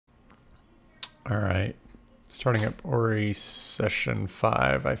Alright. Starting up Ori session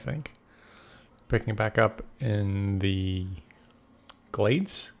 5, I think. Picking back up in the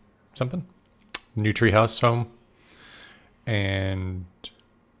Glades? Something? New treehouse home. And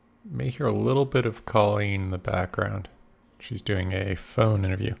may hear a little bit of Colleen in the background. She's doing a phone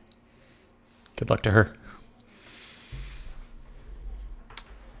interview. Good luck to her.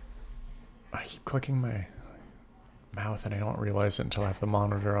 I keep clicking my mouth and I don't realize it until I have the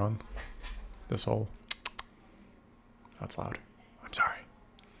monitor on. This whole... That's loud. I'm sorry.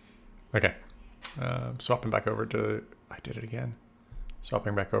 Okay. Swapping back over to... I did it again.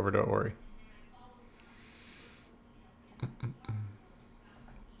 Swapping back over to Ori.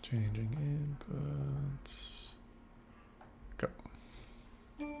 Changing inputs. Go.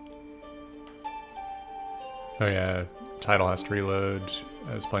 Oh yeah, title has to reload.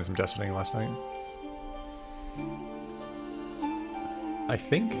 I was playing some Destiny last night. I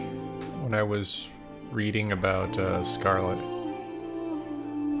think when I was reading about Scarlet,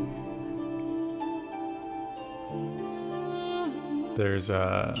 there's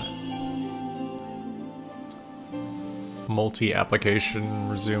a multi-application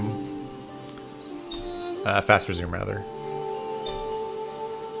resume, fast resume rather.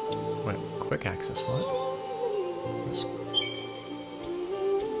 What? Quick access? What?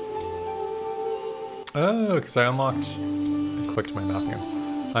 Oh, because I unlocked. I clicked my mouth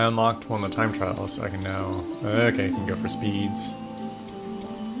again. I unlocked one of the time trials, so I can now. Okay, I can go for speeds.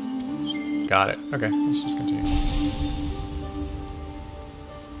 Got it. Okay, let's just continue.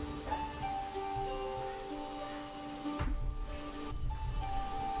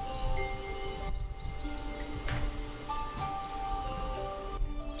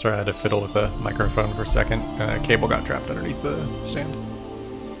 Sorry, I had to fiddle with the microphone for a second. Cable got trapped underneath the stand.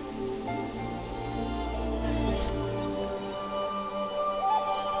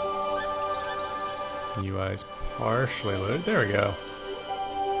 UI's partially loaded. There we go.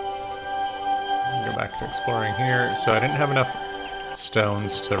 Go back to exploring here. So I didn't have enough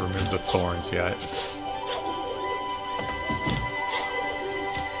stones to remove the thorns yet.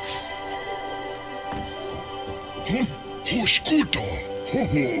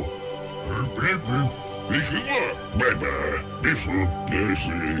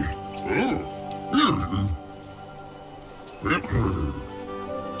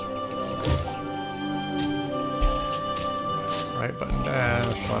 Right button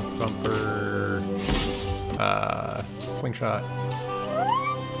dash, left bumper, slingshot.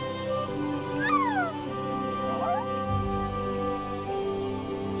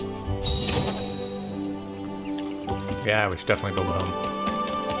 Yeah, we should definitely build a home.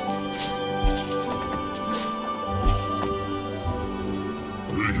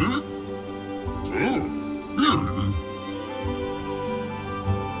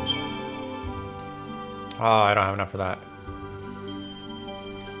 Oh, I don't have enough for that.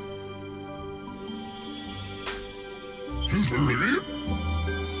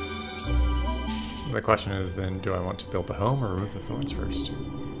 The question is then, do I want to build the home or remove the thorns first?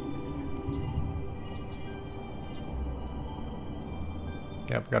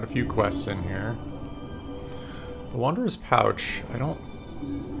 Yeah, I've got a few quests in here. The Wanderer's Pouch, I don't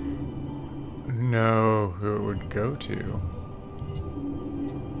know who it would go to.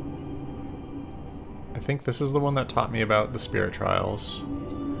 I think this is the one that taught me about the Spirit Trials.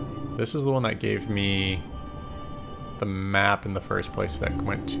 This is the one that gave me the map in the first place that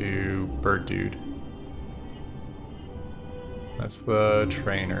went to Bird Dude. That's the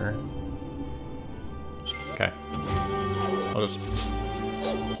trainer. Okay. I'll just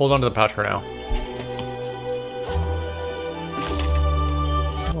hold on to the pouch for now.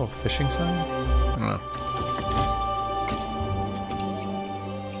 A little fishing sign? I don't know.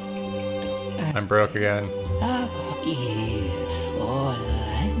 I'm broke again.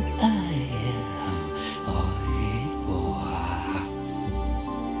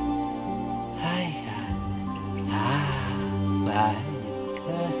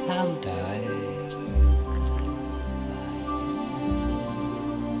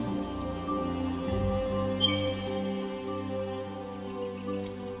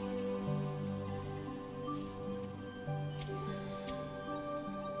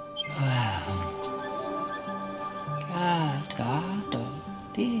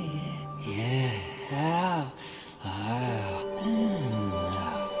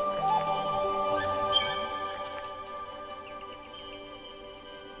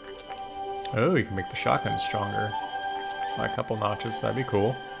 Oh, you can make the shotgun stronger by a couple notches. That'd be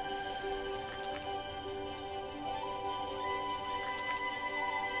cool.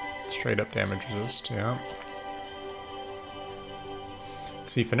 Straight up damage resist, yeah.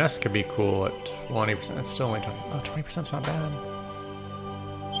 See, finesse could be cool at 20%. That's still only 20. Oh, 20%'s not bad.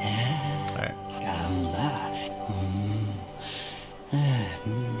 Alright.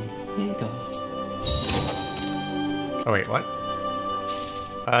 Oh, wait, what?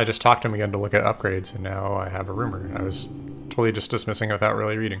 I just talked to him again to look at upgrades, and now I have a rumor. I was totally just dismissing it without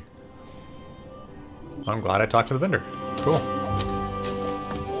really reading. I'm glad I talked to the vendor. Cool.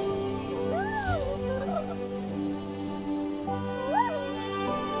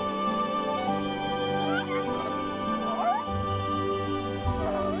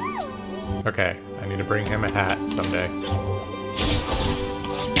 Okay, I need to bring him a hat someday.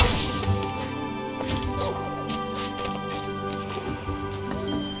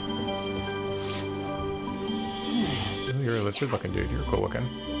 Ooh, you're a lizard looking dude. You're cool looking.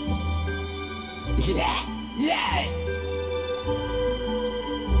 Yeah. Yeah.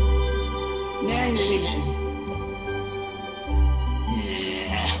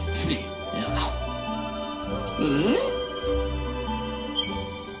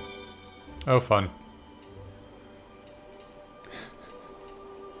 Oh, fun.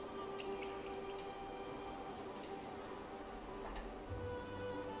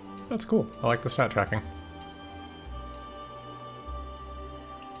 That's cool. I like the stat tracking.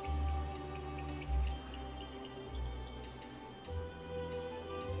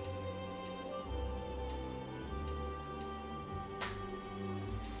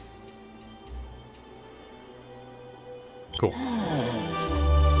 Cool.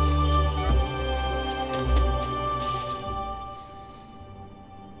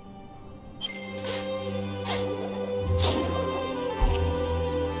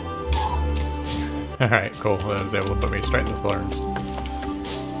 Alright, cool. I was able to put me straight in the Splurns.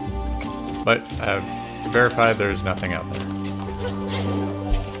 But I've verified there's nothing out there.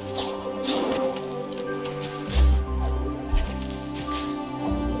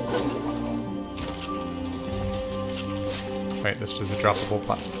 Wait, this is a droppable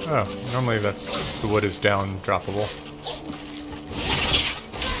pot. Oh, normally that's the wood is down droppable.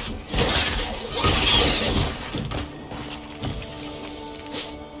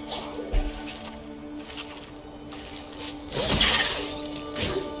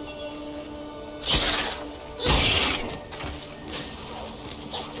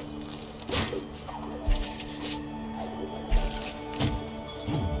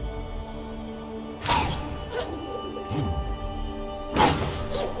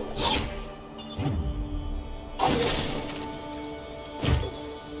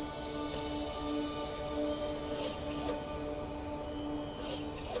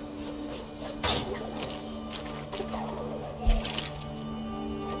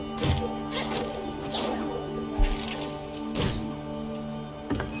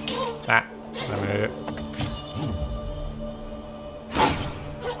 Ah, I'm an idiot.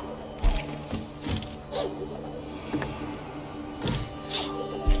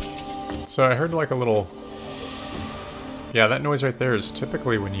 So I heard like a little... Yeah, that noise right there is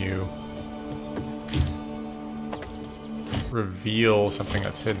typically when you reveal something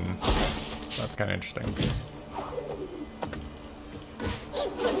that's hidden. That's kind of interesting.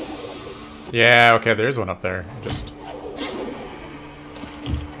 Yeah, okay, there's one up there. Just...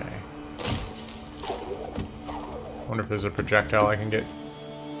 Okay. Wonder if there's a projectile I can get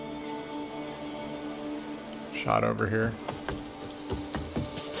shot over here.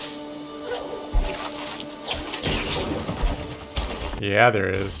 Yeah, there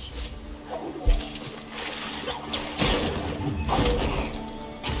is.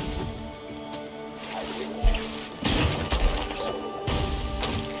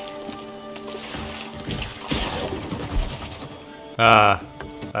 Ah,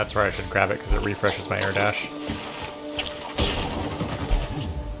 that's where I should grab it because it refreshes my air dash.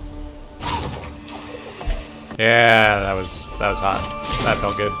 Yeah, that was hot. That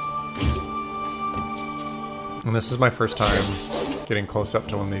felt good. And this is my first time getting close up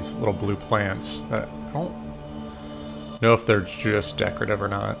to one of these little blue plants that I don't know if they're just decorative or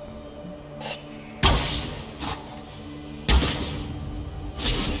not.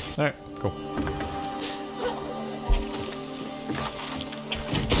 Alright, cool.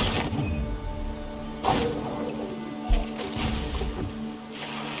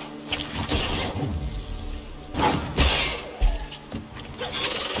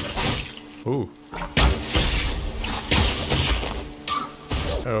 Ooh.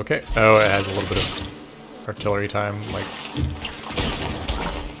 Okay. Oh, it has a little bit of artillery time, like...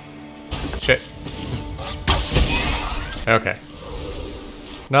 Shit. Okay.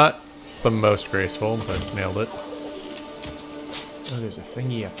 Not the most graceful, but nailed it. Oh, there's a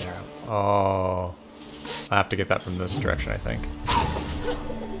thingy up there. Oh. I have to get that from this direction, I think.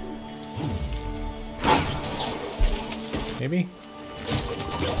 Maybe?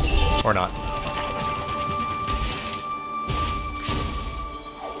 Or not.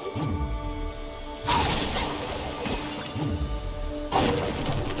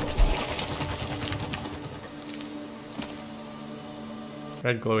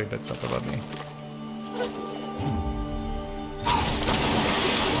 Red glowy bits up above me.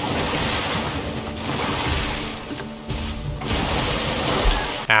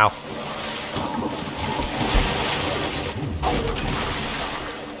 Ow.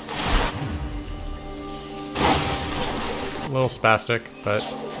 A little spastic, but...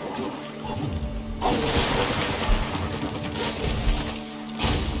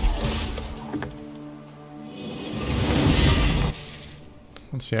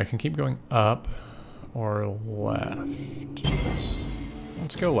 Let's see, I can keep going up or left.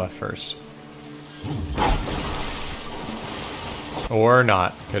 Let's go left first. Or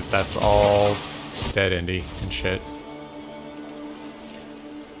not, because that's all dead-endy and shit.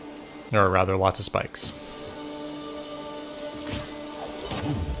 Or rather, lots of spikes.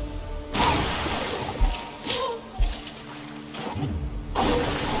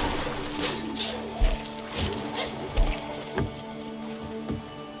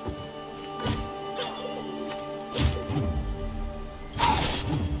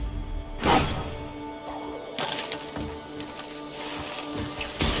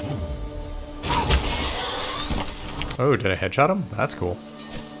 Oh, did I headshot him? That's cool.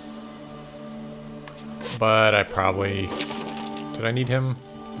 But I probably... Did I need him?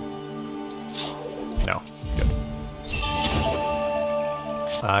 No. Good.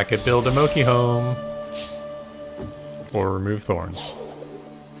 I could build a Moki home. Or remove thorns.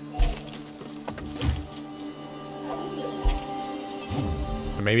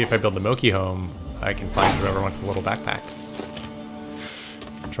 But maybe if I build the Moki home, I can find whoever wants the little backpack.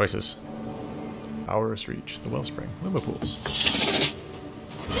 Choices. Hours reach the Wellspring Luma pools.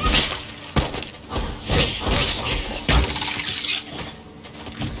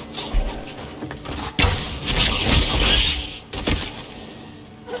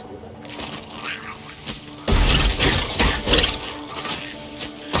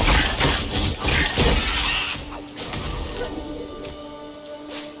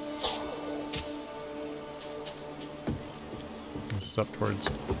 This is up towards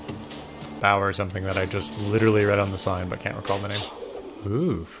Bower or something that I just literally read on the sign but can't recall the name.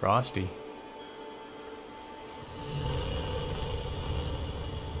 Ooh, frosty.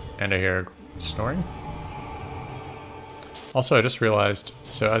 And I hear snoring. Also, I just realized,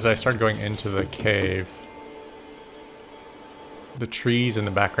 so as I started going into the cave, the trees in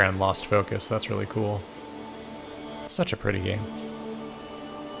the background lost focus. That's really cool. Such a pretty game.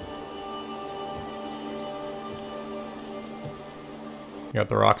 You got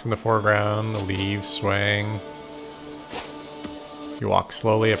the rocks in the foreground, the leaves swaying. If you walk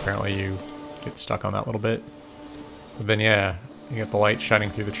slowly, apparently you get stuck on that little bit. But then, yeah, you get the light shining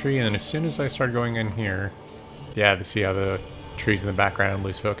through the tree, and then as soon as I start going in here, yeah, to see how the trees in the background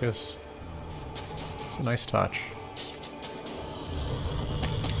lose focus. It's a nice touch.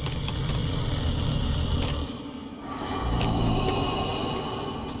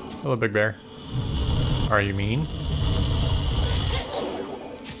 Hello, Big Bear. Are you mean?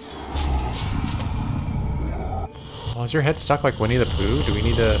 Oh, is your head stuck like Winnie the Pooh? Do we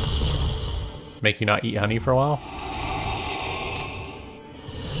need to make you not eat honey for a while?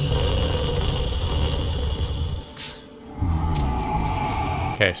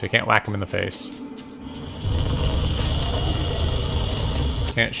 Okay, so you can't whack him in the face.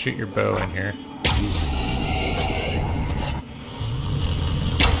 Can't shoot your bow in here.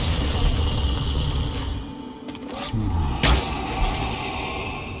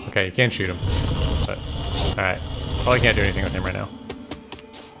 Okay, you can shoot him. But, alright. Probably can't do anything with him right now.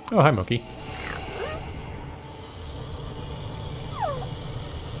 Oh, hi, Moki.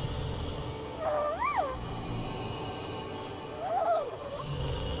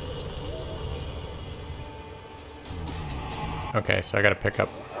 Okay, so I gotta pick up...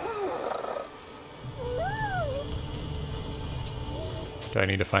 Do I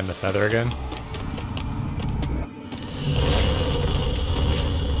need to find the feather again?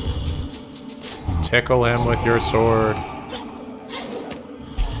 Tickle him with your sword.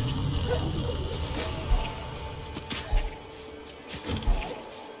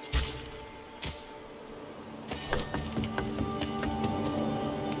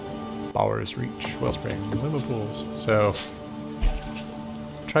 Bower's Reach, Wellspring, Luma pools. So,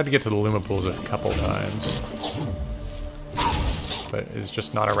 tried to get to the Luma pools a couple times, but it's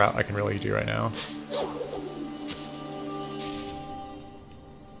just not a route I can really do right now.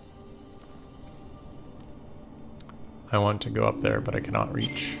 I want to go up there, but I cannot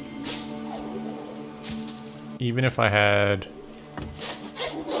reach. Even if I had...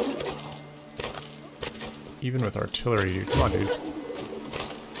 Even with artillery, dude. Come on, dude.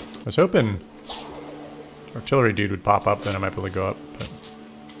 I was hoping artillery dude would pop up, then I might be able to go up, but...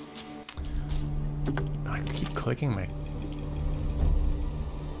 I keep clicking my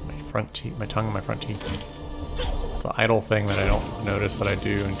front teeth, my tongue on my front teeth. It's an idle thing that I don't notice that I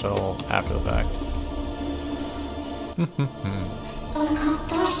do until after the fact.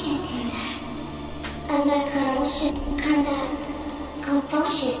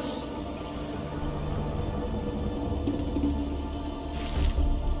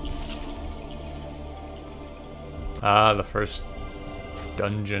 Ah, the first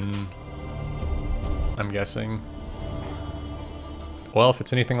dungeon, I'm guessing. Well, if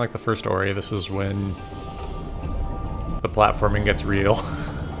it's anything like the first Ori, this is when the platforming gets real.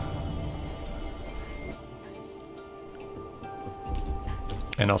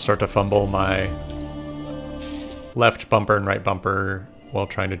 And I'll start to fumble my left bumper and right bumper while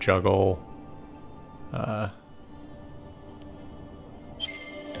trying to juggle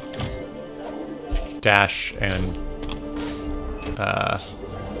dash and oh,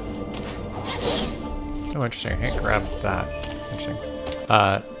 interesting. I can't grab that. Interesting.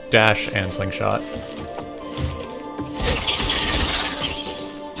 Dash and slingshot.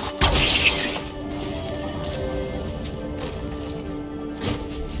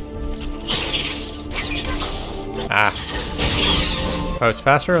 Ah. If I was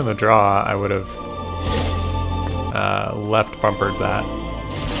faster on the draw, I would have left bumpered that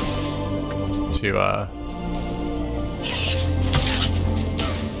to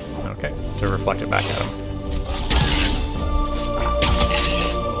okay, to reflect it back at him.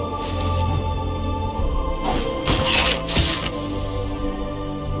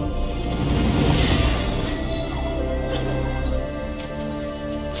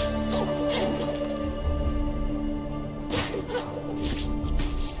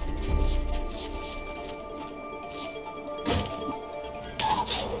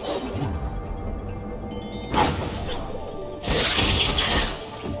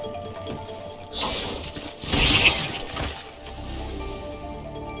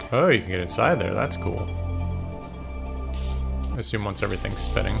 Oh, you can get inside there. That's cool. I assume once everything's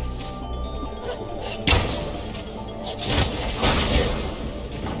spinning.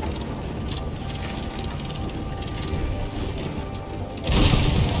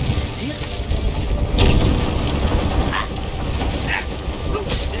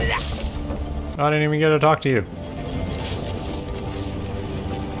 Oh, I didn't even get to talk to you.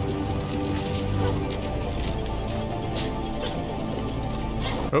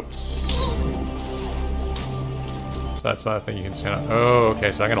 Oops. So that's not a thing you can stand on. Oh,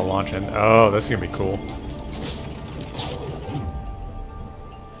 okay, so I'm gonna launch in. Oh, this is gonna be cool.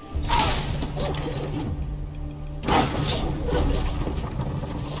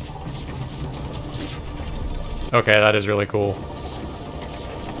 Okay, that is really cool.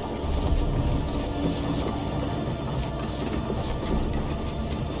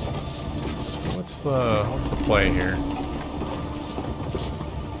 So what's the play here?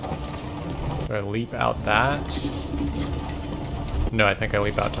 Do I leap out that? No, I think I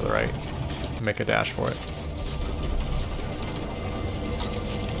leap out to the right. Make a dash for it.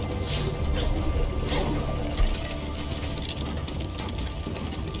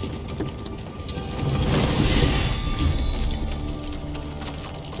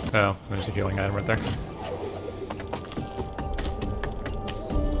 Oh, there's a healing item right there.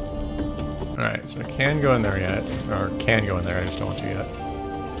 Alright, so I can go in there yet. Or can go in there, I just don't want to yet.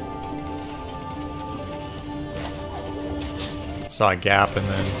 Saw a gap and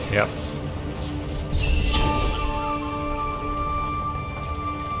then, yep.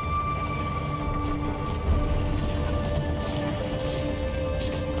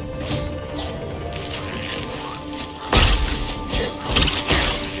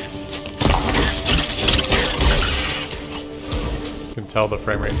 You can tell the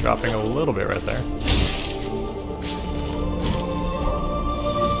frame rate dropping a little bit right there.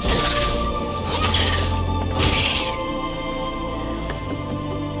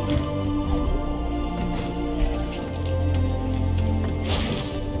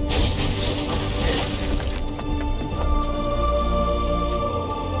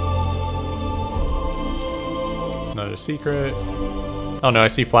 Another secret. Oh no, I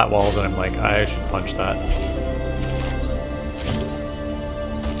see flat walls and I'm like, I should punch that.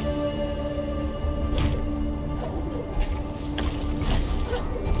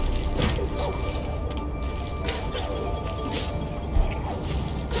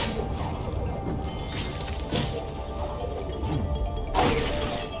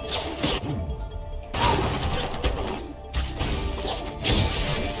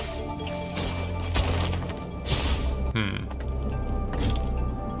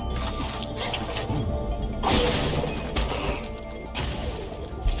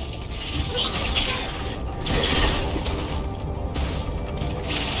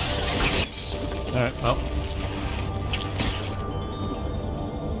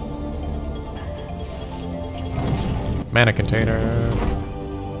 Mana container.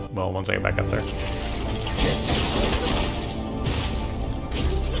 Well, once I get back up there.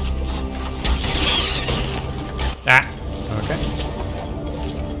 Ah! Okay.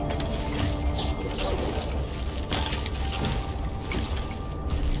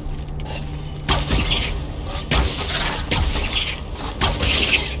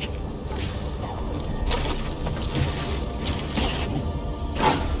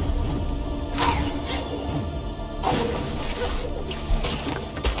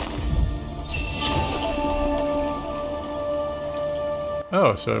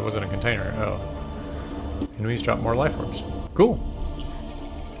 Oh, so it wasn't a container. Oh. Enemies drop more life orbs. Cool.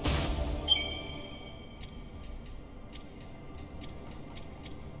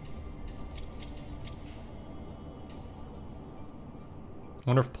 I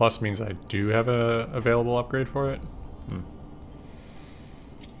wonder if plus means I do have a available upgrade for it. Hmm.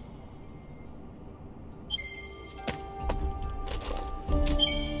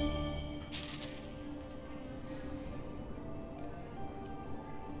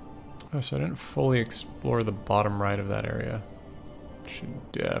 Oh, so I didn't fully explore the bottom right of that area.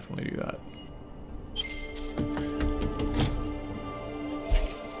 Should definitely do that.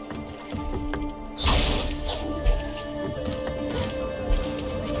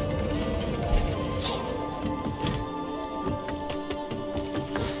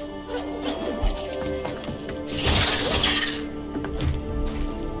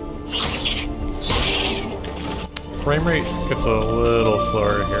 Frame rate gets a little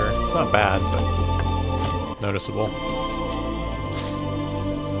slower here. It's not bad, but noticeable.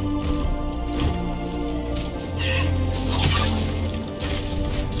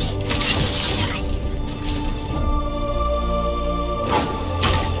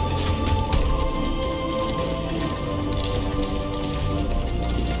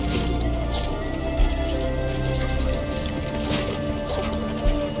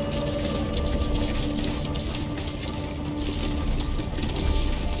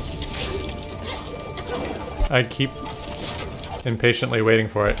 I keep impatiently waiting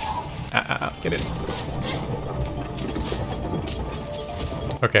for it. Get it.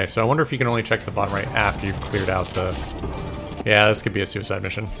 Okay, so I wonder if you can only check the bottom right after you've cleared out the... Yeah, this could be a suicide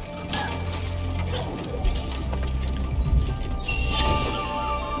mission.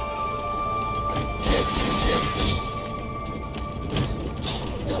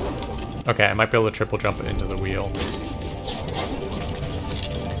 Okay, I might be able to triple jump into the wheel.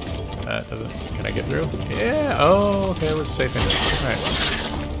 That doesn't... Can I get through? Yeah! Oh, okay, it was safe in it. Alright.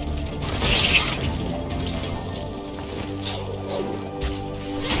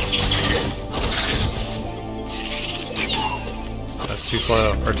 That's too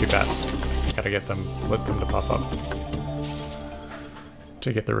slow, or too fast. Gotta get them, let them to puff up.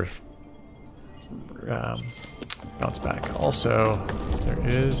 To get the bounce back. Also, there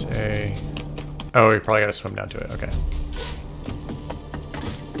is a... Oh, we probably gotta swim down to it, okay.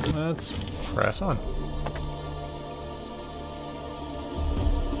 Let's press on.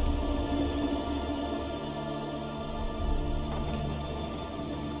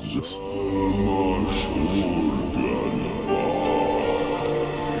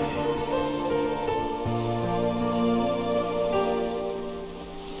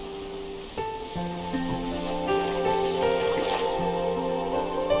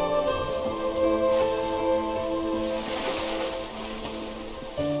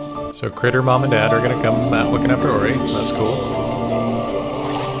 So Critter Mom and Dad are gonna come out looking after Ori. That's cool.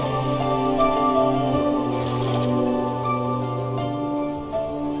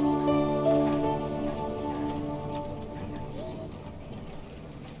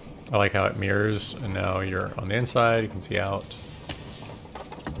 I like how it mirrors, and now you're on the inside, you can see out.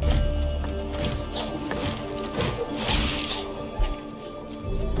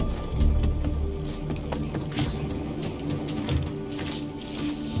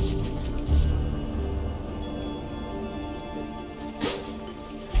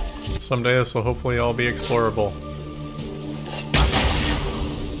 Someday this will hopefully all be explorable.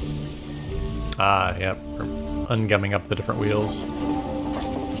 Ah, yep. We're ungumming up the different wheels.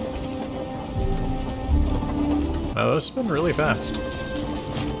 Oh, this has been really fast.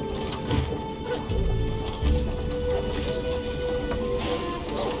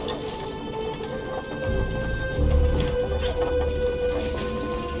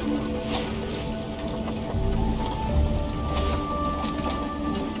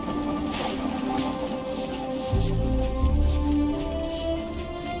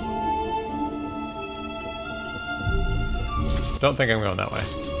 Don't think I'm going that way.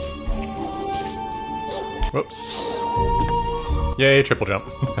 Whoops. Yay, triple jump.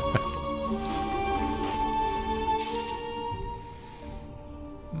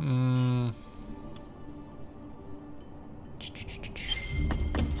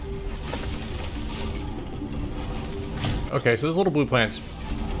 Okay, so those little blue plants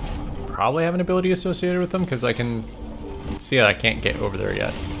probably have an ability associated with them, because I can see that I can't get over there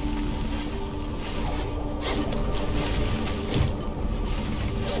yet.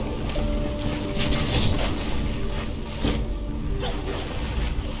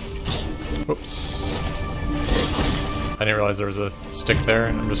 Oops. I didn't realize there was a stick there,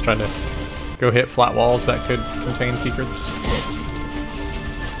 and I'm just trying to go hit flat walls that could contain secrets.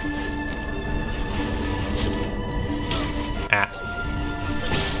 Ah.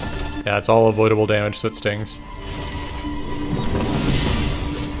 Yeah, it's all avoidable damage, so it stings.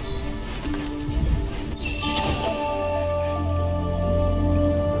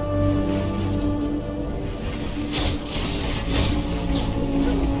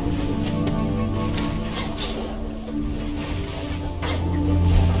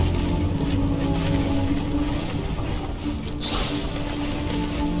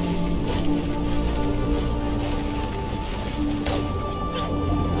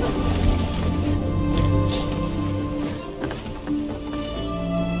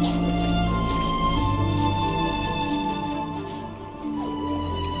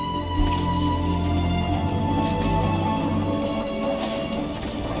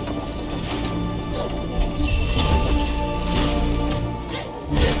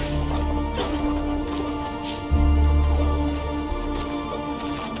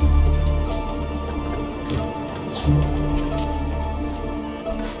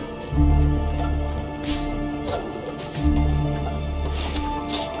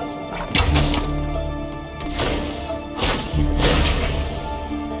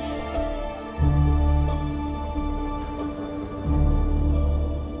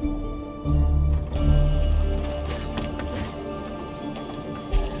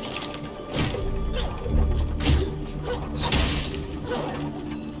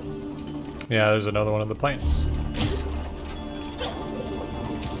 Yeah, there's another one of the plants.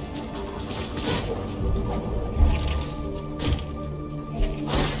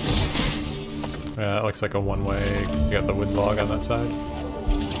 Yeah, it looks like a one-way because you got the wood log on that side.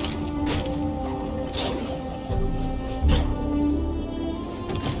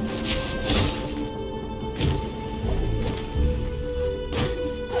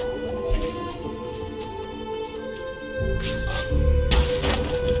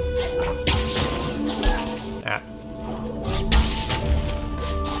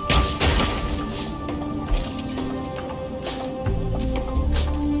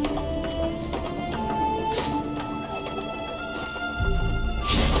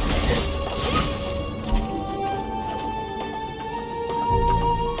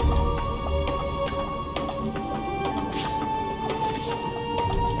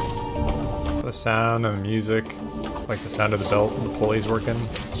 The sound and the music, like the sound of the belt and the pulleys working,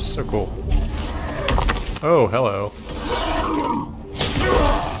 it's just so cool. Oh, hello.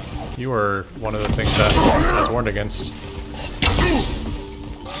 You are one of the things that I was warned against.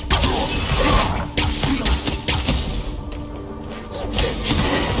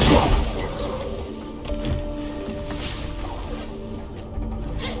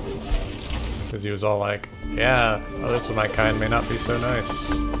 Because he was all like, yeah, others of my kind may not be so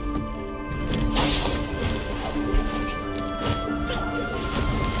nice.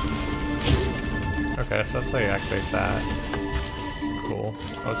 Okay, so that's how you activate that. Cool.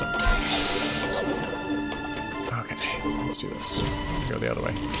 What was it? Okay, let's do this. Go the other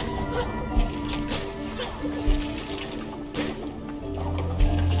way.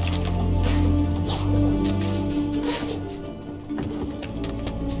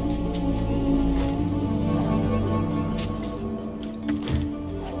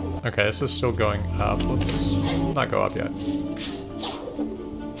 Okay, this is still going up. Let's not go up yet.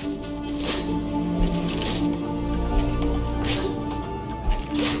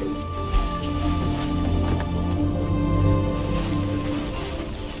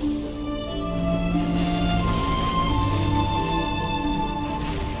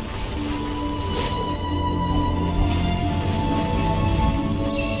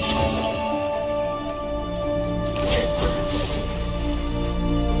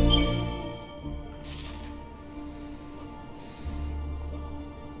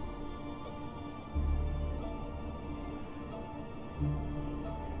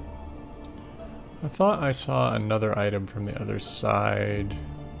 I thought I saw another item from the other side.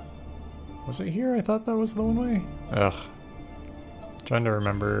 Was it here? I thought that was the one way. Ugh. Trying to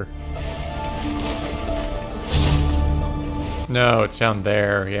remember. No, it's down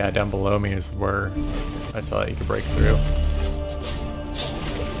there. Yeah, down below me is where I saw that you could break through.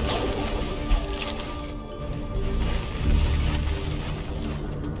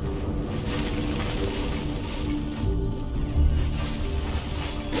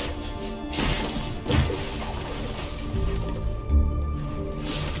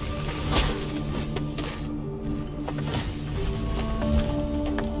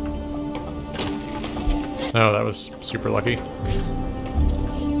 Oh, that was super lucky.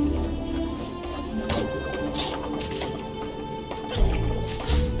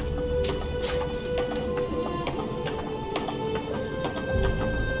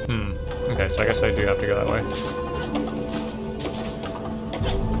 Okay, so I guess I do have to go that way.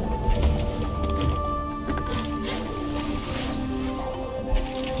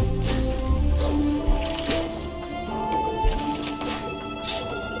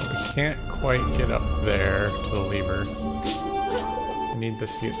 I can't quite get up there to the lever. I need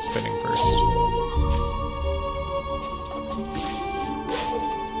this to get spinning first.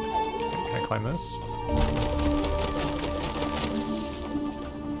 Okay, can I climb this?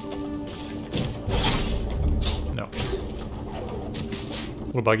 No. A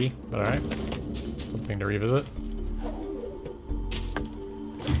little buggy, but alright. Something to revisit.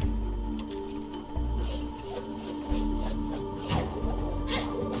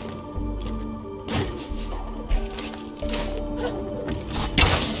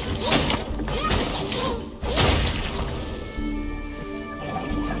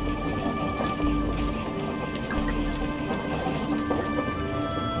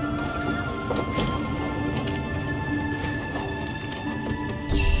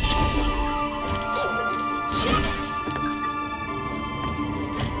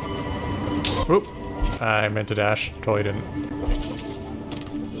 Oop! I meant to dash, totally didn't.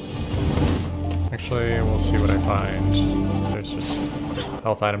 Actually, we'll see what I find. There's just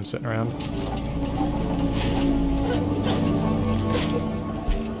health items sitting around.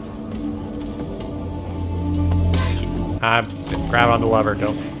 Grab on the lever,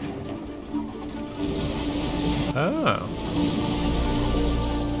 don't. Oh.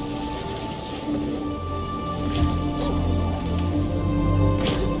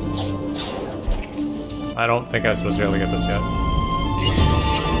 I don't think I'm supposed to be able to get this yet.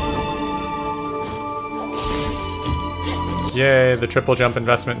 Yay, the triple jump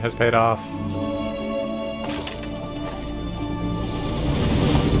investment has paid off.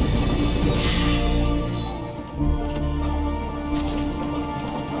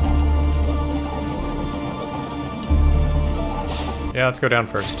 Yeah, let's go down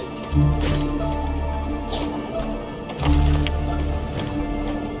first.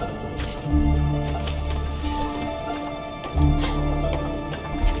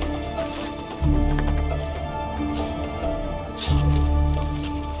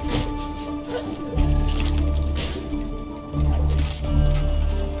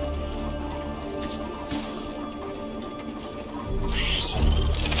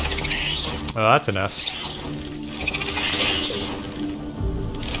 Oh, that's a nest.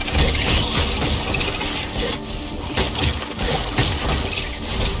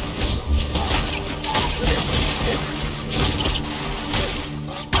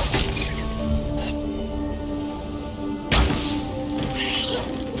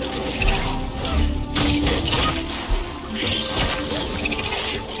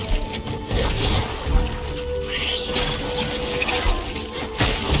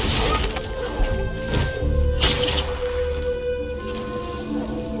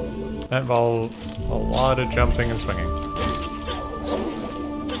 That involved a lot of jumping and swinging.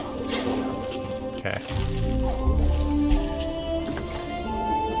 Okay.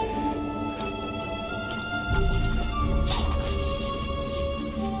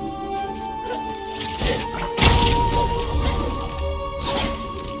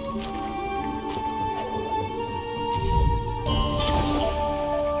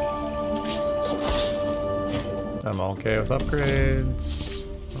 I'm okay with upgrades.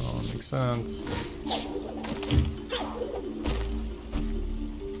 Makes sense.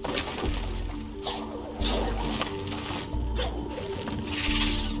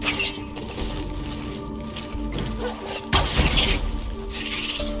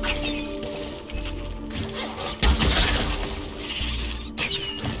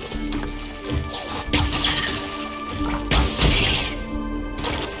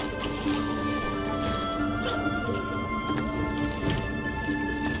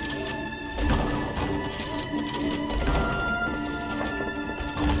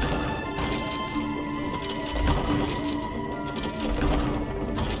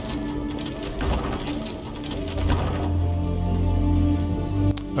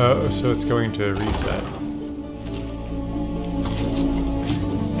 Oh, so it's going to reset.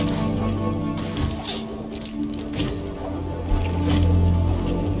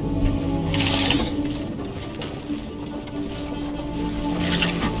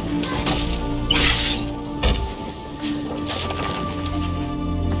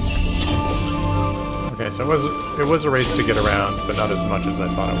 Okay, so it was a race to get around, but not as much as I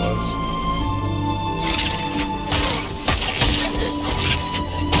thought it was.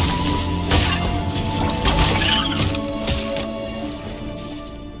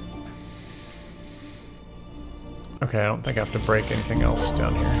 Okay, I don't think I have to break anything else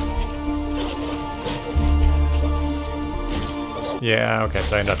down here. Yeah, okay,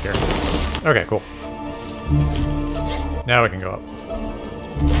 so I end up here. Okay, cool. Now we can go up.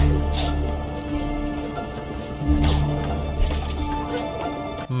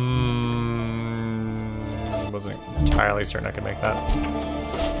 Wasn't entirely certain I could make that.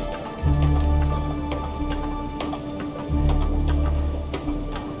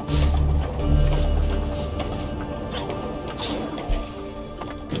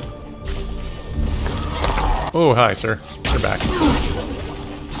 Oh, hi, sir. You're back.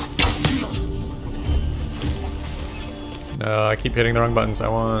 No, I keep hitting the wrong buttons. I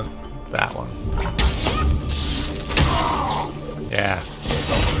want that one. Yeah.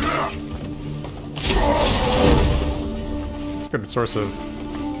 It's a good source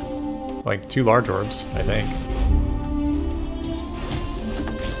of, like, 2 large orbs, I think.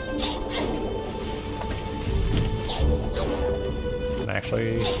 And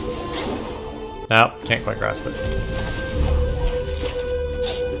actually... No, can't quite grasp it.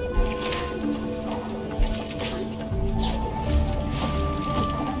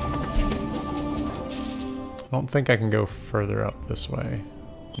 I don't think I can go further up this way.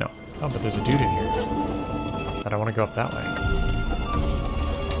 No. Oh, but there's a dude in here. But I want to go up that way.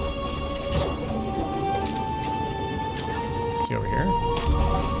 Is he over here?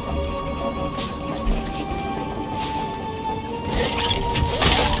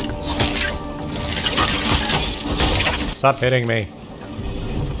 Stop hitting me.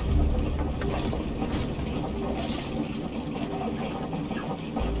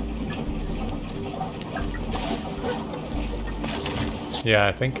 Yeah,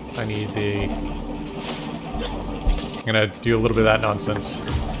 I think I need the... I'm gonna do a little bit of that nonsense.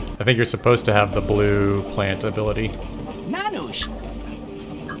 I think you're supposed to have the blue plant ability. Nanush.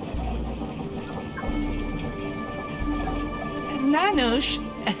 Nanush.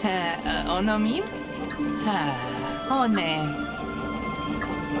 Onomim? Oh, no.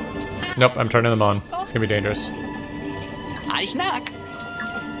 Nope, I'm turning them on. It's gonna be dangerous. I snack.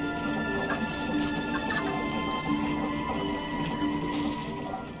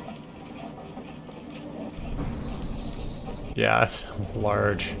 Yeah, it's a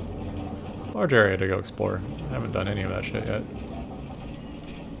large area to go explore. I haven't done any of that shit yet.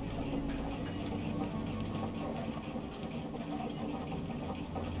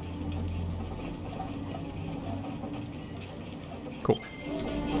 Cool.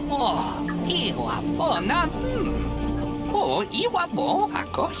 Oh, iwa bona. Oh, iwa bo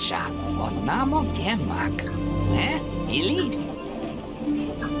akosha. Bonamo gemak. Elite.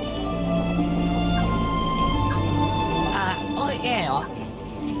 Oh, yeah.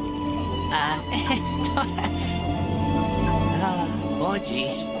 Oh,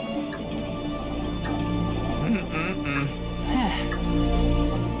 jeez.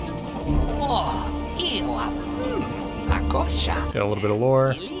 Oh, iwa. Akosha. Get a little bit of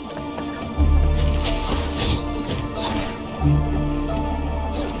lore.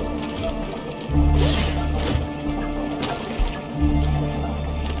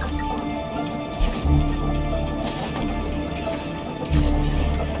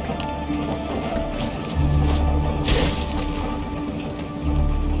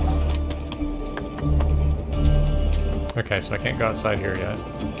 Okay, so I can't go outside here yet.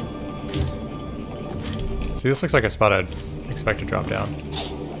 See, this looks like a spot I'd expect to drop down.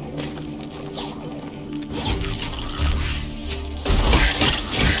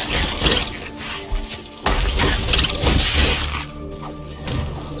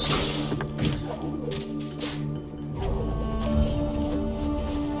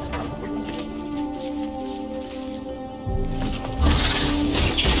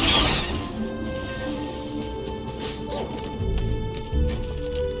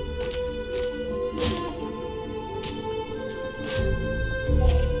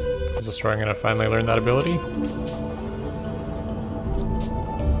 Is this where I'm gonna finally learn that ability?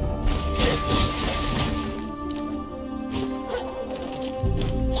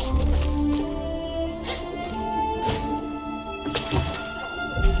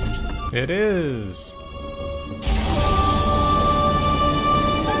 It is!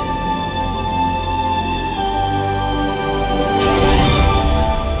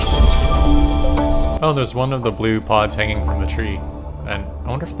 Oh, there's one of the blue pods hanging from the tree. And I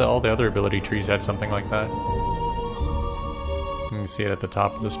wonder if all the other ability trees had something like that. You can see it at the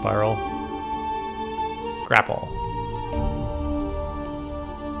top of the spiral. Grapple.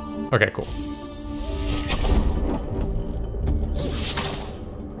 Okay, cool.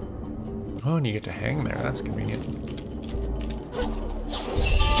 Oh, and you get to hang there. That's convenient.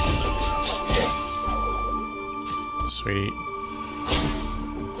 Sweet.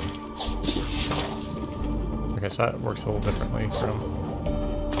 Okay, so that works a little differently from...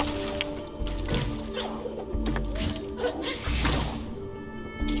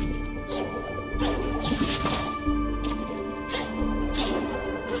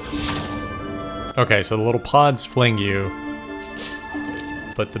 Okay, so the little pods fling you,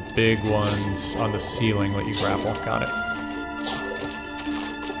 but the big ones on the ceiling let you grapple. Got it.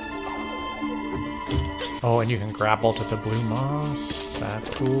 Oh, and you can grapple to the blue moss. That's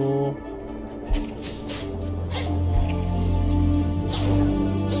cool.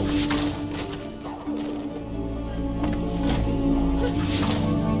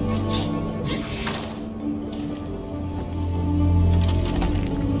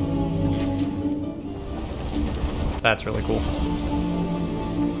 That's really cool.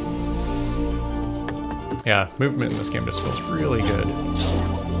 Yeah, movement in this game just feels really good.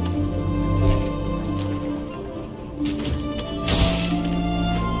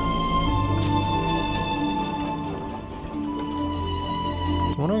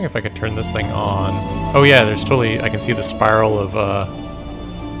 I'm wondering if I could turn this thing on. Oh yeah, there's totally, I can see the spiral of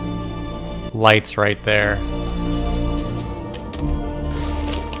lights right there.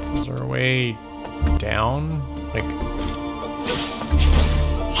 Is there a way down?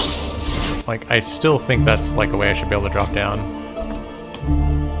 Like, I still think that's like a way I should be able to drop down.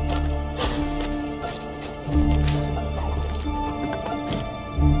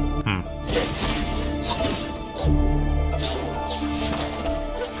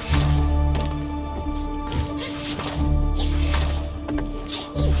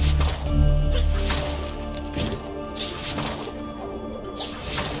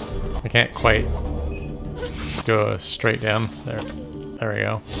 I can't quite go straight down. There we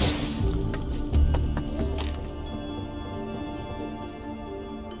go.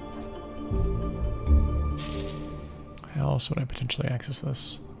 How else would I potentially access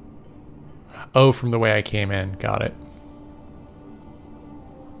this? Oh, from the way I came in. Got it.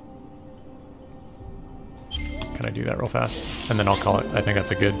 Can I do that real fast? And then I'll call it. I think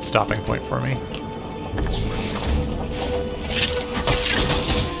that's a good stopping point for me.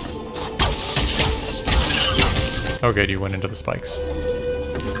 Oh good, you went into the spikes.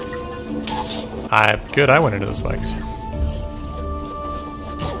 Good, I went into the spikes.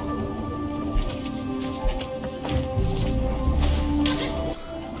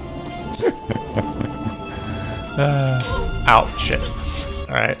 Ow, shit.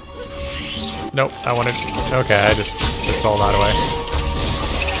 Alright. Nope, I wanted... Okay, I just fell that away.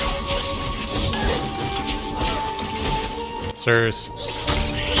 Sirs.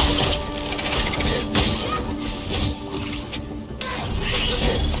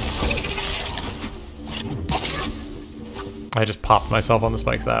 I just popped myself on the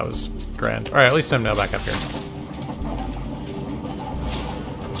spikes. That was grand. Alright, at least I'm now back up here.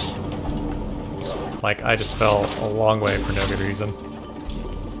 Like, I just fell a long way for no good reason.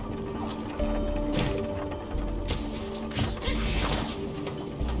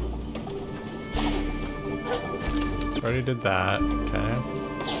 So I already did that. Okay.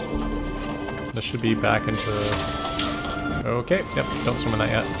 This should be back into... Okay, yep, don't swim in that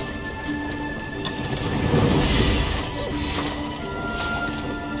yet.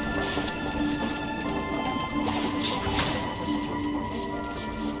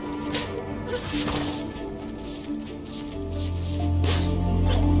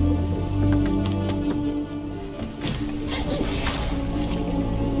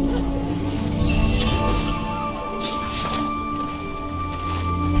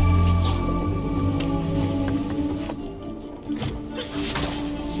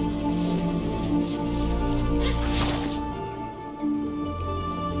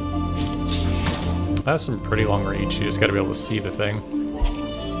 That has some pretty long reach, you just gotta be able to see the thing.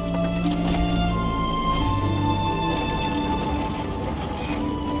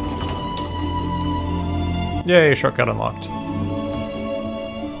 Yay, shortcut unlocked.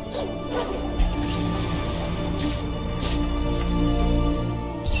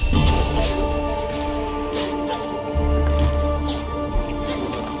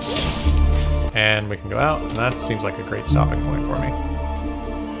 And we can go out, and that seems like a great stopping point for me.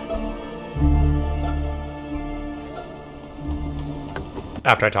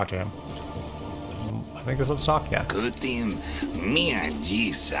 After I talk to him. I think this one's talk, yeah. Kutim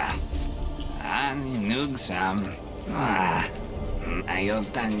Miyajisa. Ani Nugsam.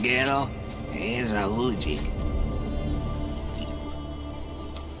 Ayotangero Ezauji.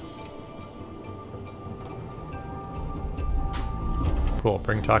 Cool,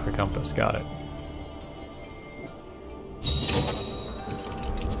 bring Taka Compass, got it.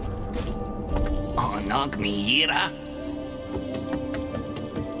 Onog Miyira.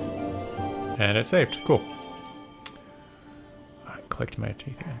 And it saved. Cool. I clicked my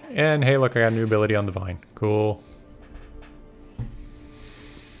teeth again. And hey, look, I got a new ability on the vine. Cool.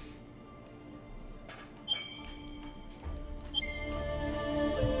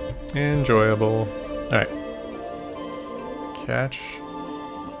 Enjoyable. Alright. Catch.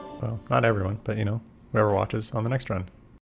 Well, not everyone, but you know, whoever watches on the next run.